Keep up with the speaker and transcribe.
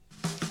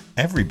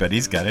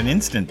Everybody's got an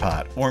Instant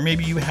Pot, or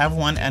maybe you have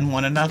one and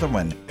want another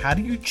one. How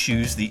do you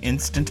choose the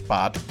Instant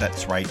Pot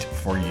that's right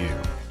for you?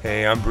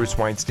 Hey, I'm Bruce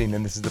Weinstein,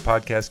 and this is the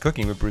podcast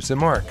Cooking with Bruce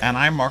and Mark. And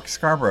I'm Mark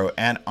Scarborough,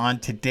 and on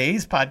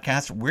today's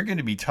podcast, we're going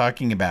to be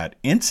talking about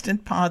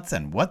Instant Pots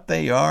and what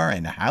they are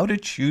and how to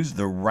choose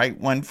the right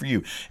one for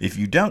you. If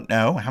you don't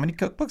know, how many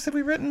cookbooks have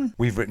we written?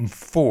 We've written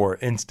 4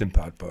 Instant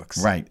Pot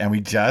books. Right, and we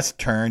just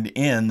turned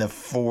in the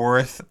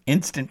 4th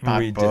Instant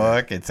Pot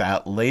book. It's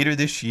out later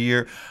this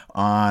year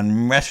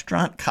on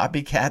restaurant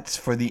copycats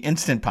for the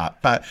Instant Pot.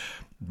 But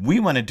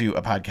we want to do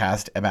a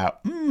podcast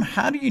about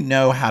how do you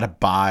know how to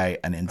buy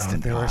an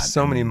Instant Pot? There are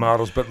so many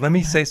models, but let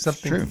me say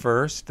something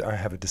first. I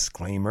have a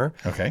disclaimer.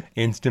 Okay.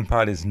 Instant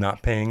Pot is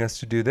not paying us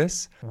to do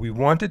this. We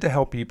wanted to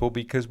help people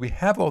because we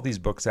have all these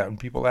books out and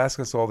people ask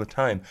us all the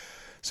time.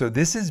 So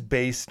this is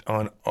based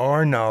on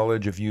our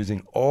knowledge of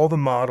using all the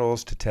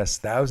models to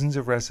test thousands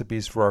of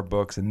recipes for our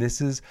books, and this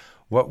is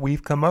what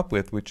we've come up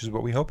with, which is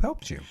what we hope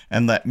helps you.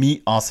 And let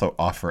me also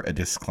offer a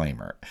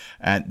disclaimer.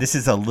 And this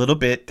is a little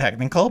bit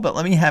technical, but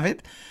let me have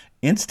it.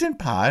 Instant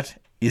Pot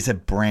is a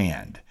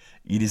brand.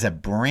 It is a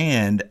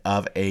brand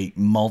of a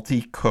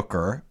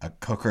multi-cooker, a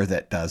cooker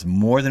that does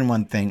more than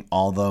one thing,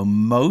 although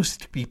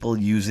most people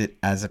use it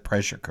as a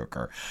pressure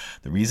cooker.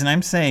 The reason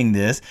I'm saying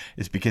this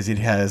is because it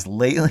has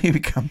lately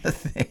become the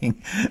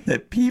thing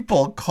that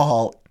people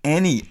call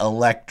any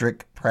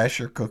electric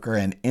pressure cooker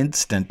an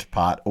Instant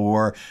Pot,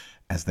 or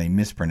as they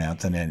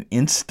mispronounce it, an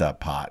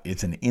Instapot.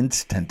 It's an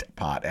Instant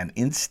Pot. An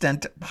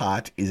Instant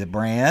Pot is a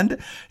brand.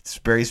 It's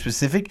very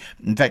specific.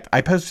 In fact,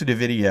 I posted a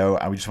video.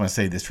 I just want to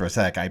say this for a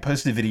sec. I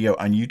posted a video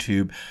on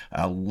YouTube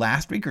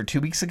last week or 2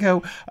 weeks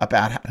ago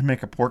about how to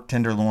make a pork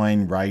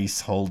tenderloin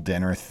rice whole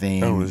dinner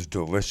thing. Oh, it was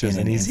delicious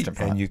and easy.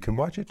 And you can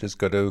watch it. Just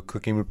go to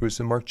Cooking with Bruce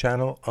and Mark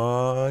channel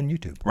on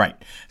YouTube. Right.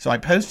 So I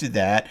posted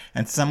that,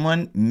 and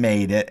someone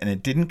made it, and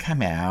it didn't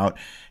come out.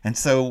 And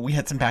so we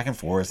had some back and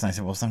forth, and I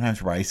said, well,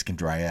 sometimes rice can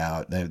dry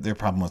out. Their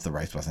problem was the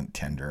rice wasn't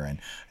tender. And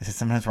I said,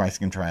 sometimes rice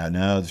can dry out.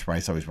 No, this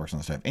rice always works on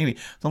the stove. Anyway,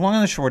 the long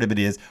and the short of it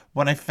is,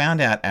 what I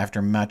found out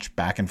after much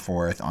back and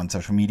forth on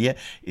social media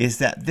is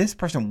that this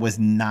person was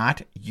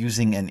not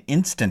using an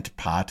Instant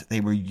Pot.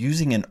 They were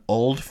using an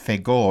old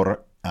Fagor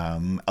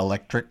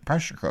electric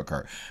pressure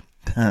cooker.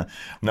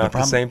 Not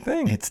the same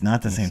thing. It's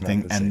not the same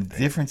thing. And the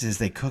difference is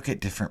they cook at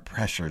different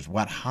pressures.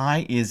 What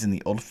high is in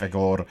the old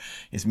Fagor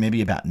is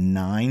maybe about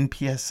 9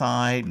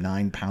 psi,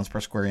 9 pounds per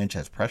square inch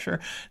as pressure.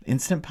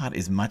 Instant Pot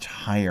is much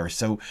higher.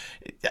 So,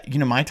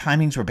 my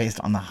timings were based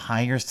on the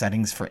higher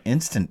settings for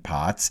Instant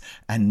Pots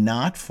and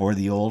not for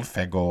the old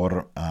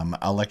Fagor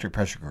electric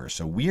pressure cooker.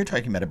 So we are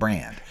talking about a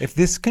brand. If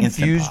this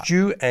confused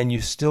you and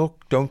you still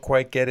don't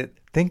quite get it,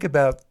 think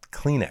about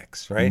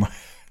Kleenex, right?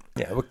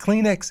 Yeah, well,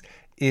 Kleenex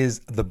is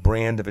the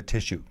brand of a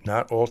tissue.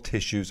 Not all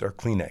tissues are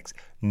Kleenex.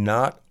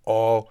 Not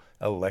all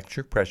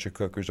electric pressure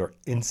cookers are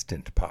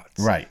Instant Pots.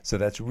 Right. So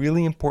that's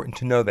really important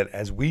to know that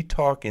as we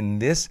talk in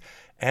this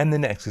and the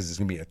next, because there's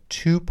going to be a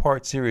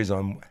 2-part series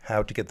on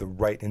how to get the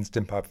right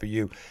Instant Pot for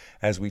you.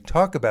 As we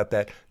talk about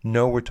that,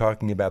 know we're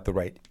talking about the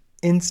right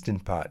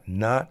Instant Pot,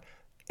 not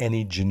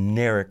any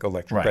generic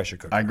electric pressure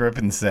cooker. I grew up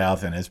in the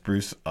South, and as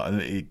Bruce,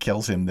 it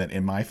kills him that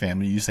in my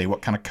family, you say,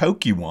 what kind of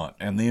Coke you want?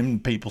 And then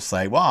people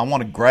say, well, I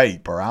want a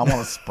grape, or I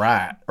want a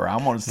Sprite, or I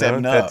want a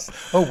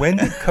 7-Up. When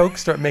did Coke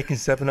start making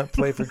 7-Up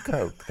flavored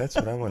Coke? That's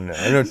what I want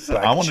to know.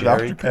 I want a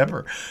Dr.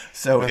 Pepper.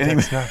 So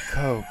anyway, that's not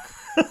Coke.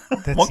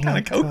 What kind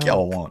of Coke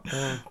y'all want?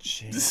 Oh,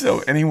 jeez. So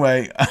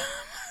anyway,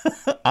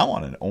 I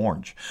want an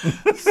orange.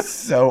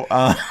 So,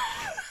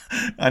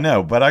 I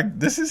know,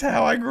 but this is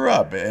how I grew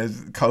up.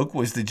 As Coke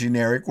was the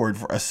generic word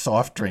for a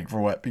soft drink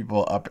for what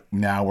people up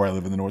now where I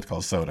live in the North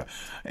call soda.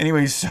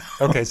 Anyway,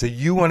 okay, so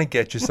you want to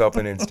get yourself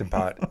an Instant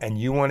Pot, and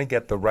you want to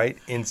get the right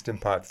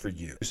Instant Pot for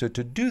you. So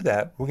to do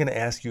that, we're going to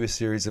ask you a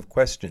series of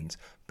questions.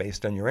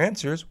 Based on your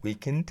answers, we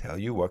can tell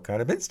you what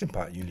kind of Instant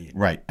Pot you need.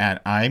 Right. And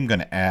I'm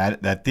going to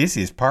add that this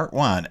is part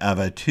 1 of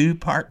a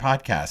 2-part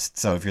podcast.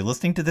 So if you're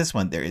listening to this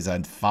one, there is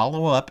a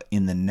follow-up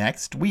in the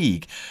next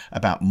week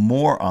about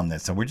more on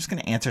this. So we're just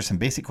going to answer some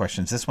basic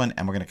questions this one,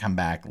 and we're going to come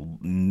back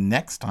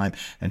next time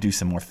and do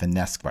some more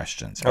finesse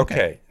questions.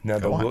 Okay. Now,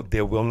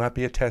 there will not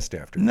be a test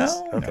after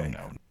this.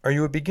 No. Are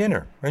you a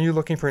beginner? Are you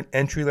looking for an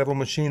entry-level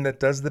machine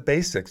that does the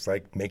basics,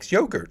 like makes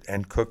yogurt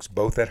and cooks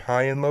both at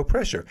high and low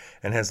pressure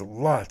and has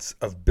lots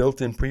of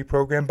built-in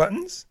pre-programmed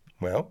buttons?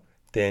 Well,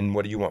 then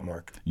what do you want,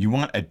 Mark? You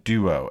want a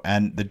Duo,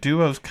 and the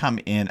Duos come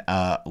in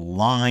a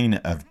line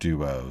of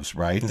Duos,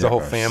 right? There's a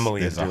whole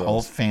family of Duos. There's a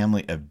whole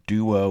family of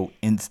Duo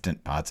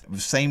Instant Pots.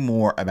 Say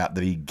more about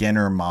the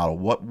beginner model.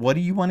 What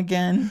do you want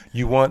again?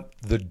 You want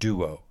the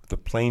Duo. the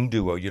plain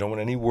Duo. You don't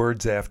want any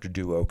words after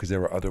Duo because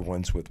there are other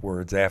ones with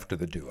words after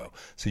the Duo.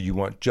 So you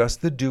want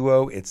just the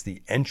Duo. It's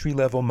the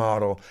entry-level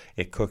model.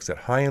 It cooks at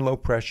high and low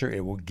pressure.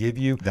 It will give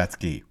you... That's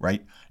key,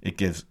 right? It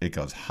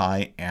goes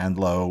high and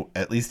low,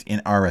 at least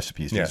in our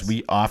recipes, because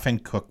we often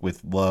cook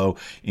with low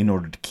in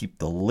order to keep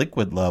the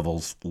liquid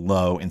levels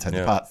low inside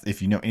the pot.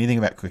 If you know anything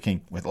about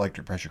cooking with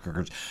electric pressure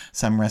cookers,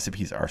 some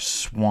recipes are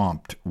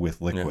swamped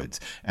with liquids.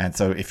 And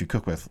so if you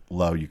cook with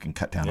low, you can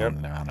cut down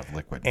on the amount of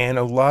liquid. And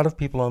a lot of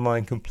people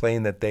online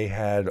complain that they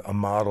had a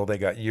model they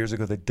got years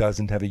ago that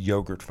doesn't have a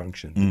yogurt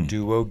function. The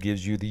Duo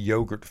gives you the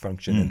yogurt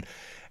function.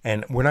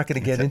 And we're not going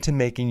to get into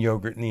making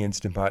yogurt in the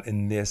Instant Pot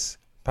in this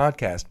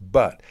podcast,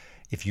 but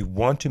if you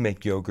want to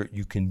make yogurt,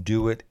 you can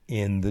do it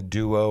in the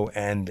Duo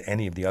and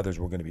any of the others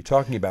we're going to be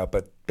talking about.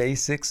 But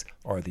basics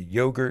are the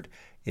yogurt,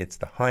 it's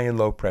the high and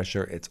low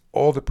pressure, it's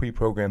all the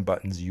pre-programmed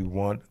buttons. You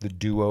want the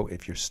Duo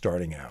if you're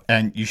starting out.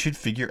 And you should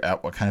figure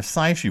out what kind of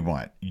size you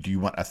want. Do you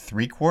want a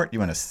 3-quart, do you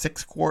want a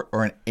 6-quart,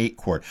 or an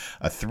 8-quart?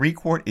 A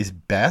 3-quart is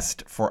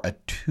best for a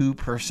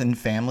 2-person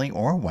family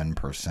or a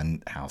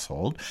 1-person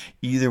household.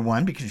 Either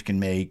one, because you can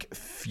make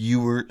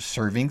fewer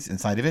servings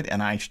inside of it.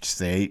 And I should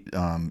say,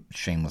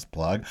 shameless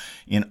plug,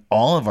 in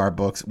all of our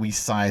books, we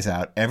size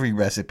out every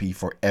recipe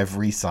for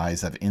every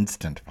size of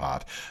Instant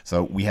Pot.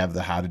 So we have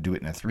the how to do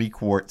it in a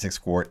 3-quart,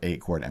 6-quart,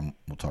 8-quart, and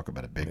we'll talk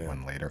about a big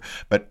one later.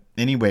 But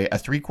anyway, a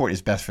 3-quart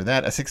is best for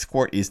that. A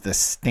 6-quart is the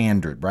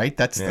standard, right?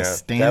 That's the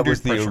standard. That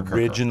was the pressure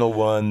original cooker.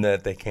 one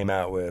that they came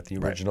out with, the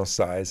original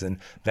size, and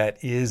that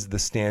is the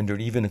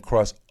standard even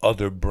across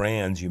other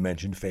brands. You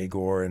mentioned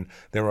Fagor, and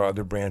there are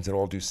other brands that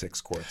all do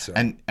 6 quarts. So.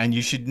 And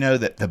you should know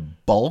that the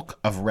bulk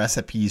of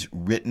recipes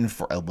written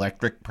for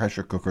electric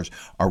pressure cookers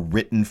are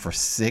written for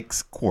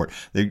 6-quart.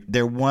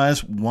 There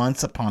was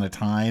once upon a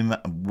time,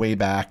 way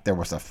back, there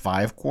was a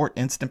 5-quart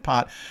Instant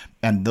Pot,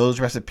 and those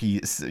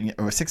recipes,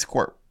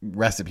 6-quart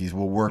recipes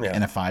will work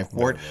in a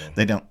 5-quart.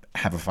 They don't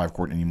have a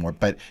 5-quart anymore,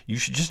 but you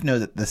should just know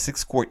that the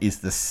 6-quart is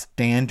the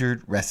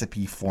standard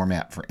recipe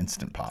format for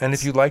Instant Pots. And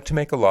if you like to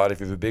make a lot, if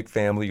you have a big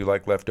family, you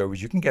like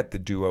leftovers, you can get the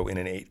Duo in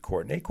an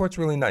 8-quart. An 8-quart's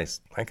really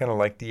nice. I kind of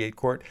like the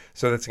 8-quart.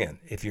 So that's, again,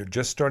 if you're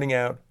just starting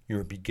out,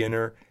 you're a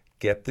beginner,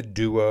 get the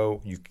Duo.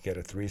 You can get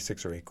a 3,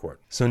 6, or 8-quart.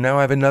 So now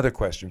I have another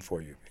question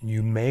for you.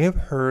 You may have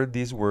heard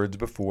these words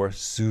before,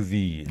 sous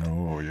vide.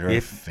 Oh,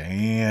 you're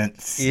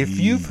fancy. If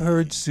you've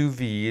heard sous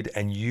vide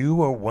and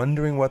you are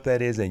wondering what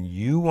that is and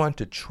you want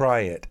to try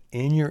it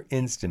in your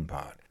Instant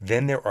Pot,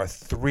 then there are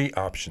 3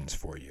 options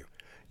for you.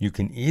 You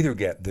can either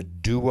get the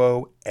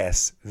Duo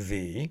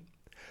SV,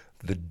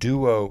 the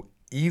Duo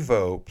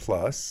Evo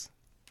Plus,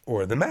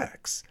 or the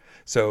Max.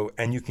 So,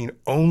 and you can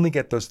only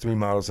get those 3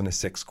 models in a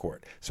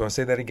 6-quart. So I'll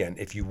say that again.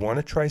 If you want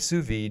to try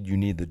sous vide, you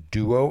need the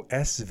Duo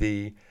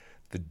SV,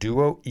 the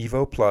Duo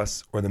Evo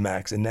Plus, or the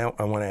Max. And now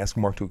I want to ask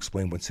Mark to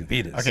explain what sous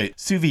vide is. Okay,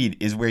 sous vide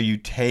is where you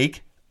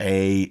take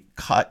a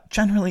cut,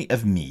 generally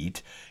of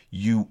meat.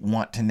 You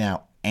want to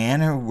now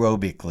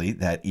anaerobically,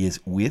 that is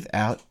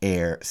without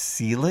air,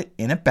 seal it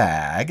in a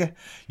bag.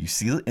 You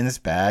seal it in this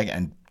bag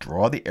and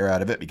draw the air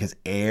out of it because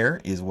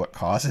air is what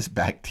causes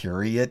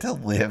bacteria to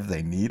live.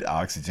 They need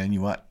oxygen.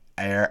 You want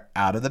air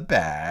out of the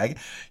bag.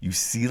 You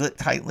seal it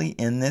tightly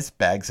in this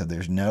bag so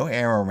there's no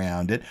air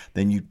around it.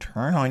 Then you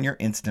turn on your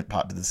Instant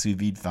Pot to the sous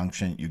vide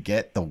function. You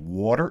get the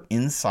water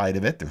inside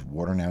of it. There's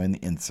water now in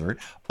the insert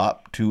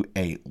up to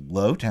a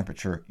low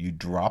temperature. You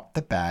drop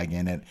the bag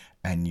in it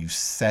and you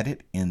set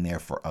it in there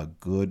for a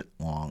good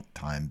long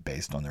time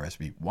based on the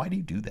recipe. Why do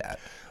you do that?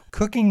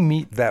 Cooking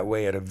meat that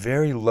way at a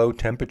very low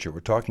temperature, we're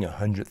talking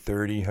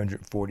 130,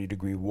 140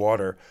 degree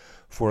water,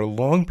 for a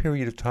long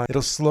period of time,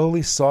 it'll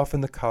slowly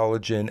soften the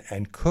collagen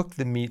and cook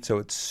the meat so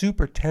it's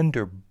super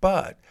tender,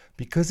 but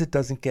because it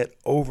doesn't get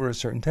over a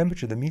certain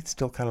temperature, the meat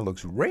still kind of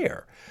looks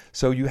rare.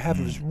 So you have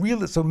this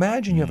real, so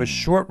imagine you have a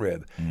short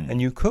rib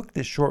and you cook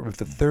this short rib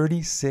for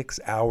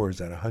 36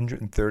 hours at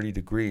 130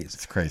 degrees.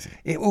 It's crazy.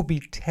 It will be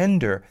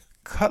tender,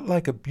 cut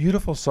like a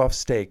beautiful soft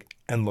steak,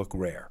 and look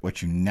rare.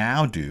 What you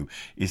now do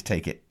is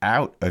take it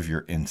out of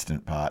your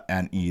Instant Pot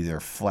and either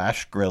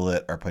flash grill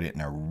it or put it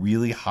in a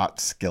really hot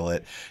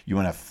skillet. You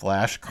want to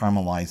flash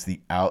caramelize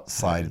the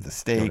outside of the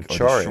steak or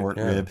the short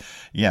rib.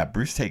 Yeah,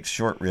 Bruce takes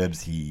short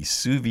ribs. He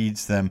sous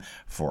vides them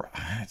for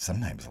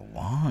sometimes a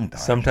long time.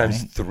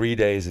 Sometimes 3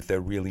 days if they're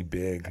really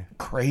big.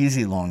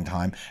 Crazy long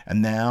time.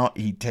 And now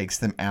he takes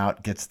them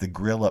out, gets the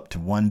grill up to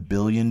 1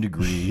 billion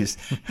degrees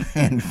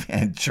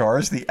and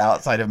chars the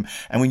outside of them.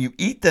 And when you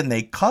eat them,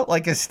 they cut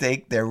like a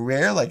steak. They're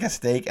rare like a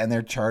steak, and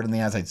they're charred on the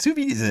outside. Sous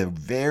vide is a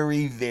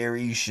very,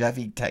 very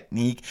chefy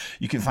technique.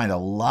 You can find a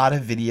lot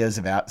of videos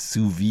about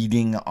sous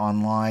viding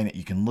online.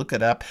 You can look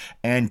it up,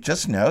 and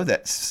just know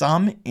that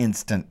some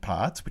Instant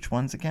Pots, which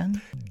ones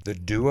again? The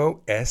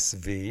Duo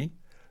SV,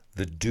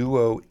 the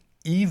Duo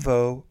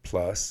Evo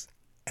Plus,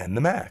 and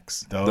the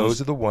Max.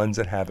 Those are the ones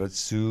that have a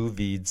sous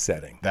vide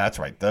setting. That's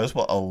right. Those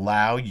will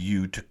allow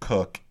you to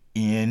cook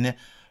in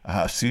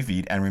sous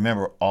vide. And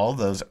remember, all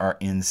those are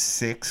in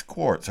 6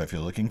 quart. So if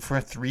you're looking for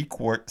a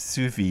 3-quart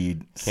sous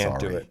vide, Can't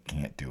do it.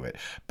 Can't do it.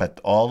 But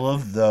all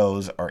of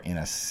those are in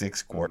a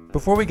 6 quart.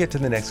 Before we get to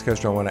the next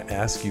question, I want to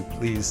ask you,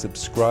 please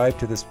subscribe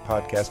to this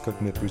podcast,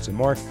 Cooking with Bruce and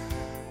Mark.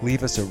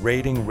 Leave us a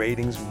rating.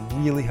 Ratings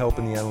really help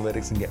in the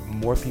analytics and get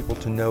more people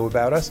to know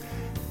about us.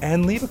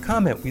 And leave a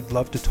comment. We'd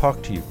love to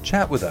talk to you.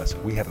 Chat with us.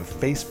 We have a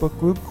Facebook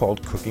group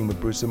called Cooking with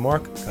Bruce and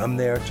Mark. Come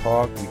there,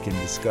 talk. We can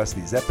discuss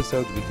these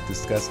episodes. We can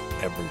discuss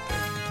everything.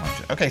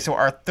 Okay, so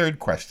our third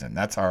question.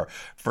 That's our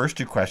first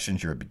 2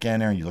 questions. You're a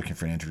beginner. You're looking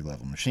for an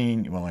entry-level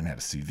machine. You want to learn how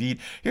to sous vide.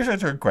 Here's our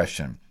third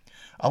question.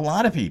 A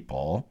lot of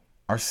people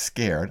are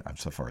scared.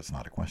 So far, it's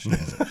not a question,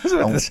 is it? I was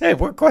about to say,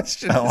 what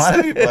question? A lot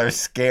of people are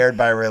scared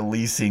by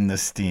releasing the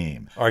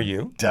steam. Are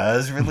you?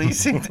 Does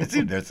releasing the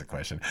steam, there's the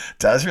question.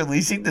 Does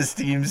releasing the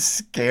steam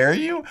scare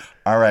you?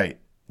 All right.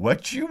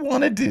 What you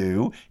want to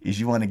do is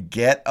you want to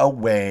get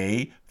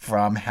away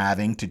from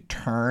having to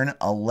turn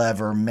a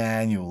lever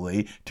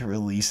manually to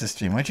release the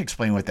steam. Why don't you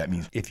explain what that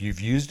means? If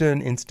you've used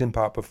an Instant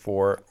Pot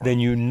before, then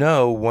you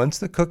know once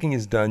the cooking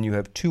is done, you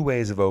have 2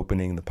 ways of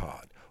opening the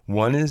pot.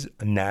 One is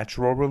a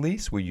natural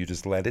release where you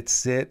just let it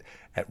sit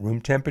at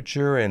room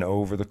temperature, and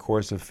over the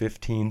course of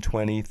 15,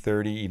 20,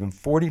 30, even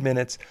 40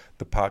 minutes,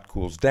 the pot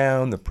cools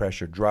down, the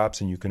pressure drops,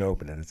 and you can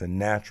open it. It's a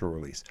natural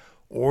release.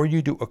 Or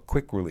you do a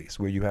quick release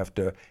where you have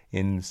to,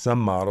 in some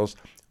models,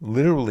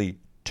 literally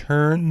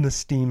turn the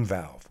steam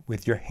valve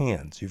with your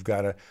hands. You've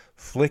got to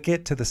flick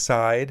it to the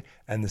side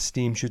and the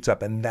steam shoots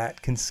up, and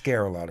that can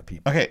scare a lot of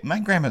people. Okay, my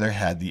grandmother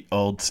had the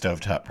old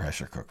stovetop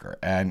pressure cooker,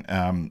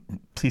 and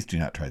please do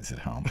not try this at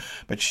home,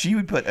 but she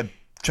would put a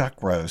chuck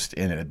roast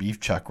in it, a beef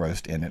chuck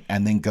roast in it,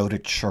 and then go to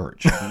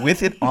church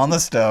with it on the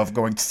stove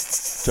going...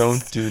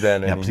 Don't do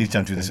that anymore. Yeah, please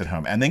don't do this at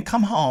home. And then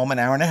come home an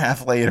hour and a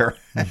half later...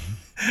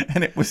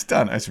 And it was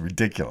done. It's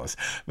ridiculous.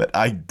 But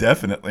I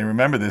definitely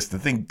remember this, the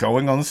thing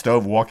going on the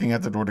stove, walking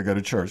out the door to go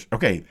to church.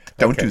 Okay,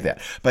 don't do that.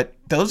 But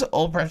those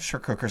old pressure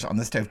cookers on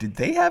the stove, did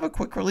they have a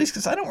quick release?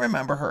 Because I don't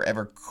remember her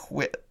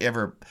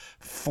ever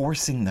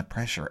forcing the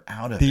pressure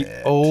out of it.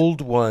 The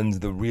old ones,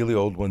 the really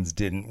old ones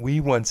didn't. We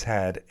once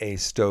had a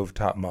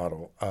stovetop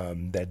model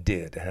that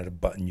did. It had a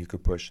button you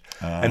could push.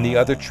 And the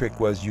other trick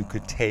was you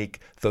could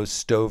take those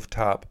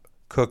stovetop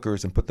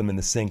cookers and put them in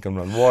the sink and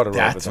run water over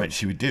them. That's what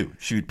she would do.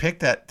 She would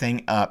pick that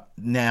thing up,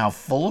 now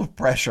full of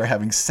pressure,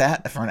 having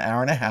sat for an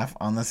hour and a half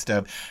on the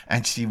stove,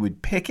 and she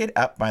would pick it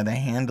up by the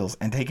handles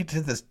and take it to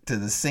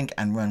the sink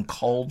and run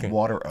cold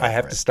water over it. I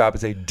have to stop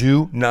and say,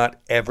 do not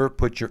ever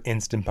put your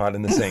Instant Pot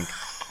in the sink.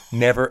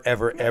 Never,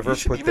 ever, ever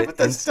put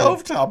the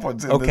stovetop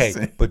ones in the sink.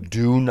 Okay, but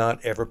do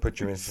not ever put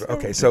your Instant Pot.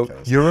 Okay, so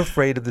you're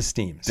afraid of the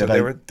steam. So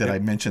did I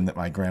mention that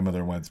my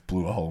grandmother once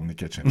blew a hole in the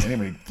kitchen?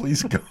 Anyway,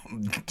 please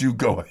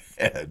go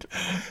ahead.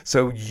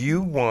 So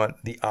you want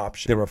the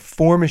option. There are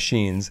 4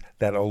 machines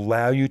that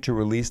allow you to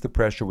release the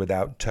pressure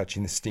without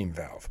touching the steam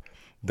valve.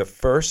 The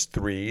first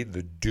 3,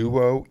 the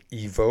Duo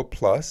Evo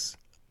Plus,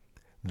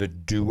 the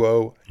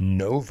Duo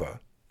Nova,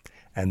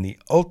 and the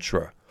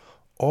Ultra,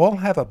 all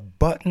have a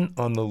button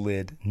on the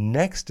lid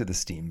next to the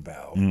steam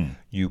valve.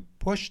 You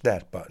push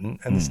that button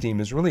and the steam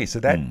is released.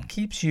 So that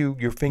keeps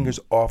your fingers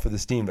off of the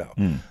steam valve.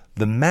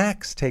 The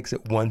Max takes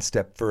it one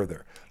step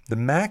further. The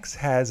Max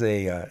has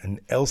an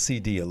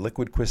LCD, a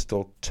liquid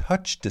crystal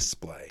touch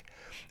display,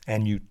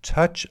 and you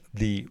touch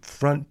the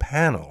front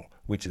panel,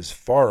 which is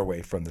far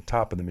away from the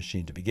top of the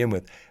machine to begin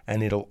with,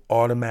 and it'll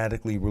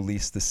automatically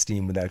release the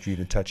steam without you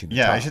even touching the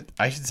top. Yeah,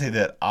 I should say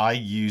that I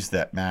used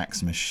that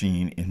Max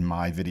machine in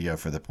my video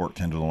for the pork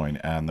tenderloin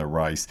and the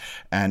rice,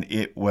 and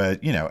it was,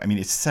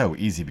 it's so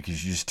easy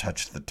because you just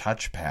touch the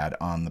touchpad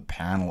on the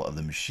panel of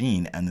the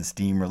machine and the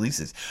steam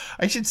releases.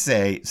 I should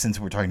say, since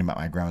we're talking about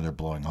my grandmother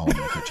blowing a hole in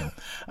the kitchen,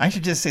 I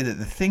should just say that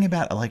the thing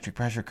about electric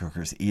pressure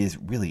cookers is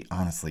really,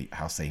 honestly,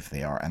 how safe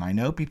they are. And I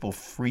know people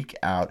freak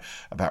out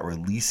about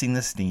releasing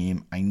the steam.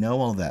 I know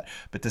all that,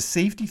 but the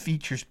safety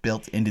features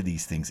built into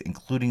these things,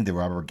 including the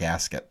rubber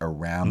gasket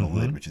around the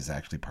lid, which is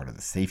actually part of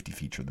the safety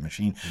feature of the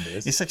machine,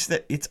 is such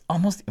that it's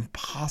almost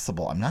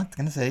impossible. I'm not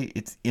going to say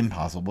it's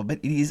impossible, but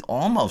it is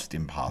almost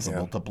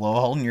impossible to blow a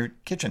hole in your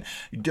kitchen.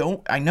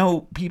 I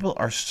know people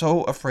are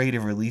so afraid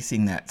of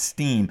releasing that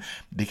steam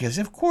because,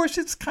 of course,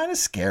 it's kind of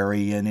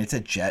scary and it's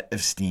a jet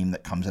of steam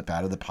that comes up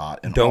out of the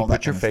pot. And don't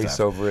put your face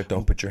over it.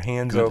 Don't put your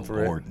hands over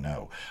it. Good Lord,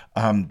 no.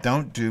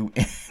 Don't do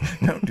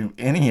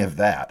any of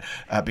that.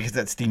 Because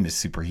that steam is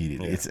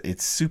superheated. Yeah.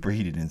 It's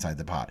superheated inside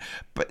the pot.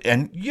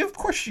 Of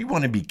course you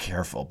want to be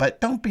careful, but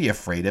don't be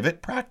afraid of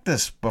it.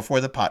 Practice before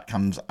the pot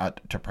comes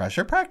out to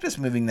pressure. Practice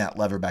moving that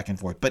lever back and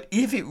forth. But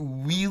if it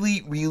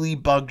really, really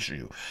bugs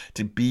you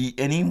to be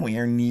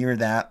anywhere near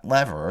that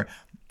lever,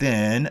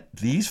 then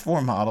these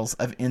 4 models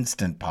of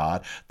Instant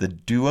Pot, the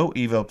Duo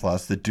Evo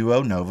Plus, the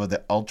Duo Nova,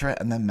 the Ultra,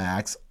 and the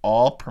Max,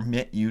 all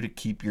permit you to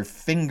keep your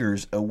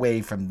fingers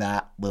away from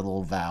that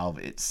little valve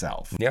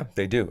itself. Yeah,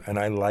 they do. And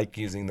I like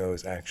using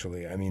those,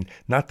 actually. I mean,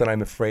 not that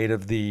I'm afraid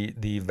of the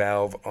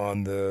valve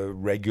on the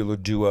regular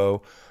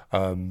Duo,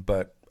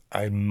 but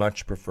I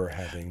much prefer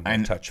having the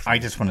And touch. I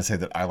just want to say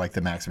that I like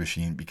the Max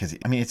machine because,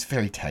 I mean, it's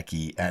very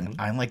techy, and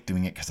I like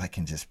doing it because I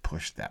can just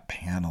push that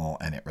panel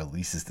and it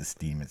releases the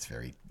steam. It's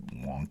very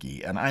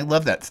wonky, and I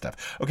love that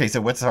stuff. Okay, so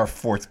what's our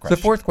fourth question?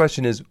 The fourth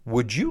question is,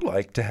 would you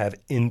like to have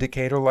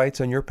indicator lights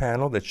on your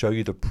panel that show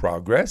you the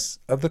progress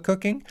of the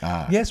cooking?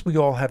 Yes, we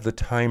all have the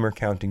timer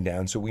counting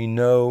down, so we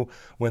know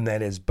when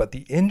that is, but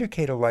the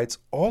indicator lights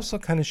also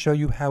kind of show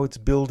you how it's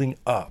building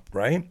up,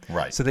 right?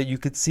 Right. So that you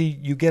could see,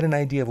 you get an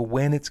idea of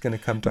when it's going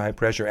to come to high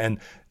pressure. And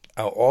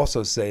I'll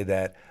also say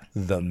that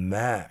the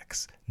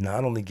Max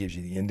not only gives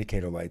you the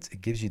indicator lights,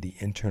 it gives you the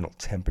internal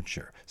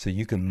temperature. So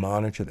you can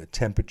monitor the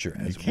temperature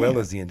as well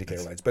as the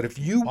indicator lights. But if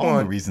you All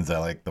want... the reasons I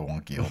like the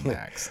wonky old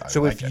Max.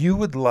 So if you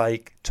would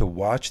like to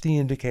watch the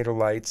indicator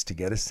lights to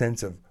get a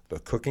sense of the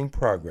cooking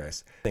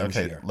progress,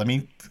 Okay, let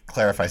me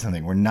clarify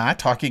something. We're not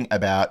talking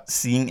about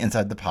seeing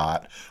inside the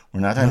pot. We're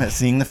not talking about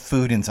seeing the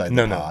food inside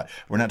the pot.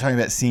 We're not talking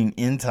about seeing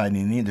inside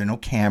any. There are no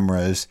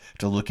cameras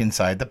to look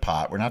inside the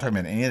pot. We're not talking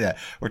about any of that.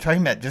 We're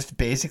talking about just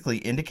basically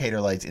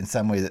indicator lights in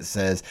some way that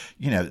says,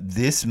 you know,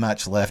 this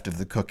much left of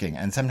the cooking.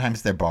 And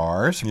sometimes they're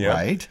bars,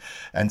 right?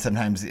 And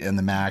sometimes in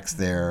the Max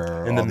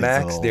they're in the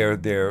Max they're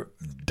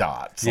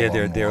dots. Yeah,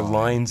 they're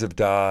lines of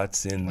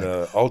dots. In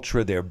the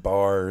Ultra they're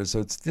bars. So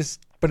it's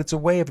just... But it's a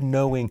way of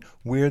knowing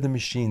where the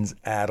machine's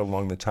at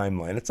along the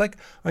timeline. It's like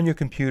on your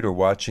computer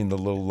watching the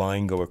little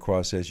line go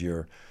across as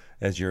your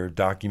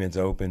documents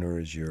open or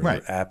as your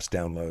apps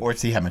download. Or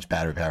see how much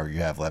battery power you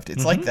have left.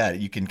 It's like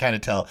that. You can kind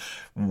of tell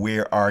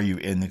where are you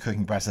in the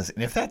cooking process.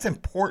 And if that's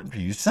important for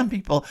you, some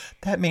people,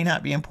 that may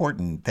not be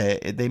important.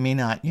 They may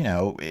not, you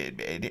know,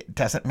 it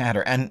doesn't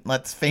matter. And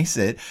let's face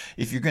it,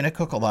 if you're going to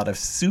cook a lot of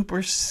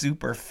super,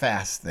 super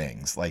fast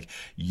things, like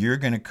you're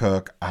going to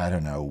cook, I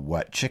don't know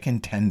what, chicken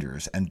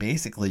tenders, and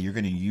basically you're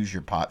going to use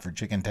your pot for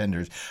chicken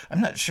tenders, I'm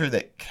not sure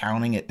that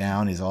counting it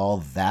down is all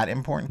that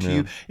important to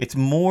you. It's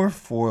more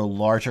for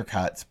larger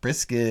cuts,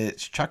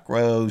 briskets, chuck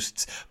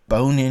roasts,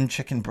 bone-in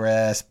chicken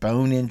breasts,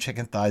 bone-in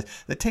chicken thighs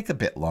that take a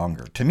bit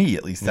longer. To me,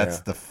 at least,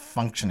 that's the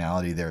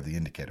functionality there of the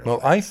indicator. Well,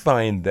 I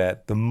find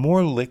that the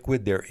more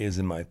liquid there is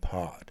in my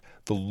pot,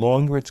 the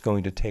longer it's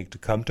going to take to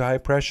come to high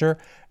pressure,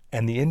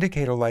 and the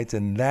indicator lights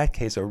in that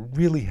case are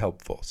really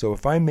helpful. So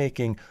if I'm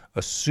making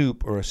a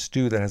soup or a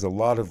stew that has a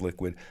lot of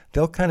liquid,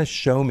 they'll kind of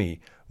show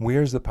me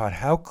where's the pot,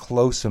 how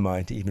close am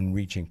I to even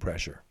reaching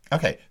pressure.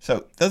 Okay,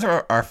 so those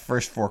are our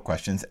first four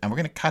questions, and we're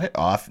going to cut it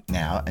off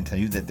now and tell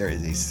you that there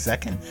is a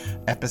second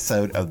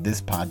episode of this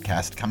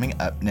podcast coming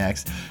up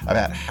next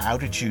about how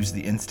to choose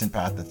the Instant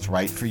Pot that's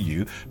right for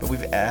you. But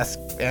we've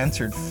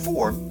answered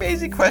four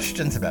basic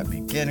questions about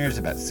beginners,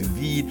 about sous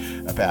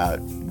vide, about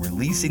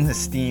releasing the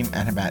steam,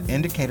 and about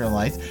indicator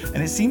lights. And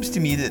it seems to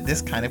me that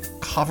this kind of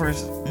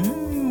covers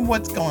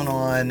what's going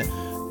on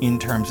in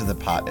terms of the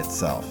pot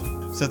itself.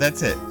 So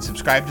that's it.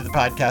 Subscribe to the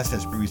podcast,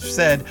 as Bruce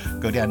said.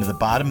 Go down to the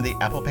bottom of the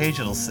Apple page.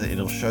 It'll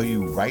show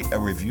you write a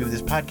review of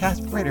this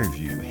podcast. Write a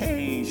review.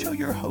 Hey, show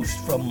your host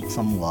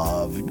some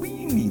love.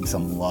 We need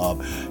some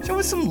love. Show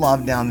us some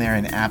love down there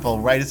in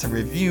Apple. Write us a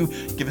review.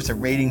 Give us a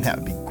rating. That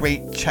would be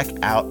great. Check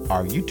out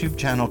our YouTube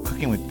channel,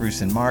 Cooking with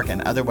Bruce and Mark.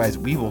 And otherwise,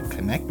 we will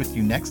connect with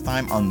you next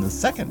time on the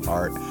second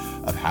part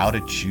of how to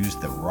choose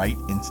the right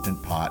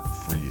Instant Pot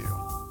for you.